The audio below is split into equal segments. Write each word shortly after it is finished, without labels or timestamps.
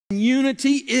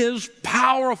Unity is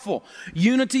powerful.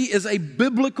 Unity is a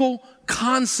biblical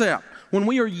concept. When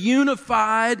we are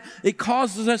unified, it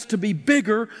causes us to be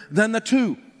bigger than the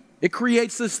two. It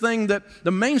creates this thing that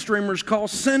the mainstreamers call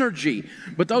synergy.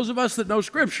 But those of us that know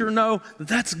Scripture know that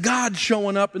that's God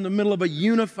showing up in the middle of a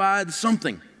unified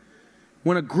something.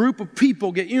 When a group of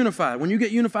people get unified, when you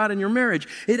get unified in your marriage,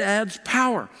 it adds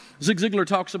power. Zig Ziglar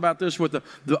talks about this with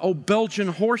the old Belgian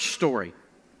horse story.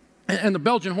 And the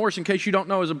Belgian horse, in case you don't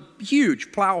know, is a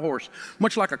huge plow horse,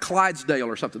 much like a Clydesdale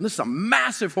or something. This is a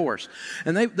massive horse.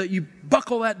 And you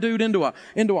buckle that dude into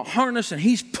a harness, and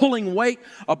he's pulling weight.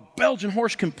 A Belgian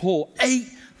horse can pull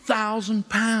 8,000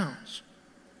 pounds.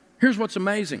 Here's what's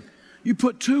amazing. You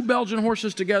put two Belgian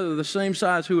horses together the same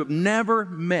size who have never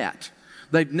met.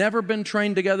 They've never been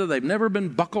trained together. They've never been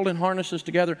buckled in harnesses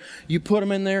together. You put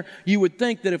them in there. You would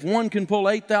think that if one can pull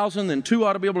 8,000, then two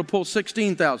ought to be able to pull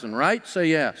 16,000, right? Say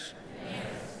yes.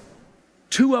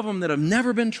 Two of them that have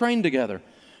never been trained together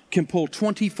can pull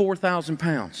 24,000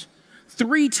 pounds.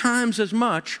 3 times as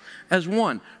much as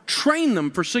one. Train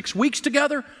them for 6 weeks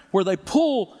together where they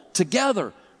pull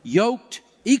together, yoked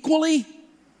equally.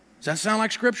 Does that sound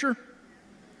like Scripture?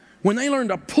 When they learn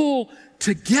to pull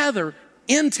together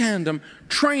in tandem,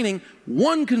 training,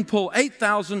 one can pull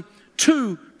 8,000,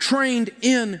 two trained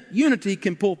in unity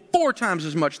can pull 4 times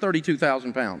as much,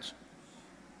 32,000 pounds.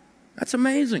 That's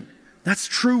amazing. That's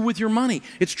true with your money.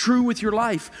 It's true with your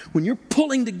life. When you're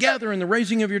pulling together in the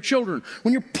raising of your children,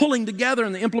 when you're pulling together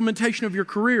in the implementation of your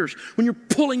careers, when you're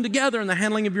pulling together in the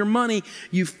handling of your money,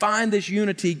 you find this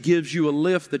unity gives you a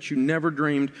lift that you never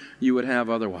dreamed you would have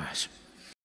otherwise.